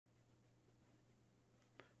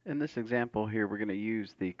In this example here, we're going to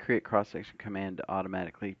use the create cross-section command to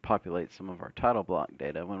automatically populate some of our title block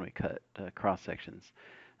data when we cut cross-sections.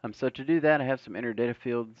 So to do that, I have some inner data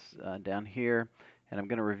fields down here, and I'm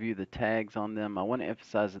going to review the tags on them. I want to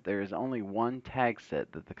emphasize that there is only one tag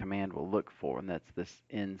set that the command will look for, and that's this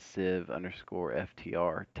nciv_ftr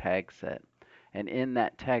tag set. And in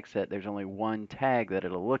that tag set, there's only one tag that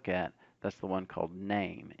it'll look at. That's the one called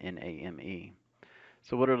name, N-A-M-E.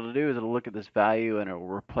 So what it'll do is it'll look at this value and it'll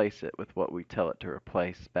replace it with what we tell it to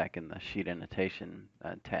replace back in the sheet annotation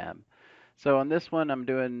tab. So on this one, I'm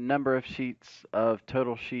doing number of sheets of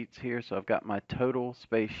total sheets here. So I've got my total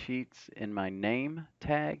space sheets in my name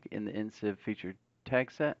tag in the NCIV featured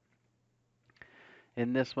tag set.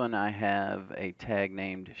 In this one, I have a tag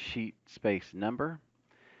named sheet space number.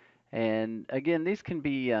 And again, these can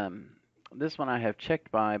be, this one I have checked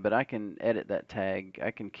by, but I can edit that tag.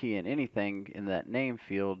 I can key in anything in that name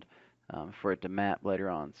field for it to map later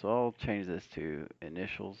on. So I'll change this to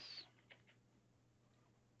initials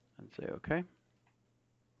and say OK.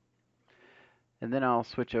 And then I'll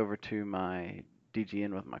switch over to my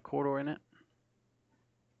DGN with my corridor in it.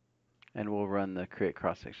 And we'll run the create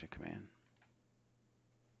cross-section command.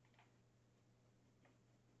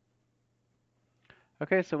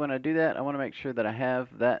 Okay, so when I do that, I want to make sure that I have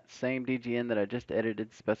that same DGN that I just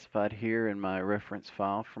edited specified here in my reference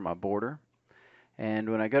file for my border. And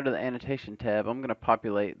when I go to the annotation tab, I'm going to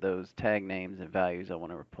populate those tag names and values I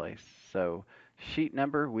want to replace. So sheet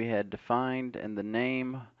number we had defined, and the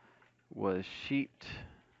name was sheet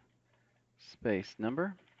space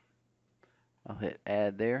number. I'll hit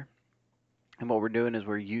add there. And what we're doing is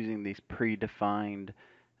we're using these predefined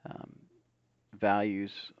um,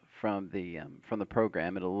 values from the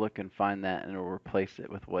program. It'll look and find that, and it'll replace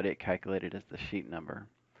it with what it calculated as the sheet number.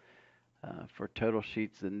 For total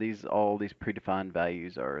sheets, and all these predefined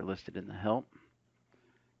values are listed in the help.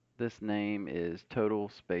 This name is total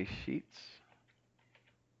space sheets.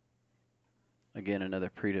 Again,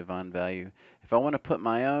 another predefined value. If I want to put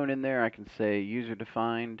my own in there, I can say user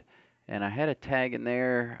defined, and I had a tag in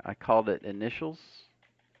there. I called it initials,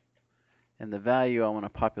 and the value I want to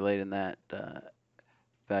populate in that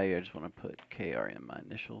value, I just want to put KR in my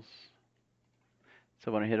initials.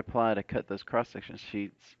 So when I hit apply to cut those cross-section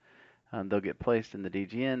sheets, they'll get placed in the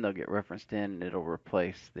DGN, they'll get referenced in, and it'll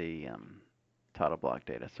replace the title block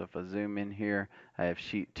data. So if I zoom in here, I have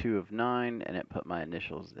sheet 2 of 9, and it put my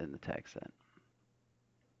initials in the tag set.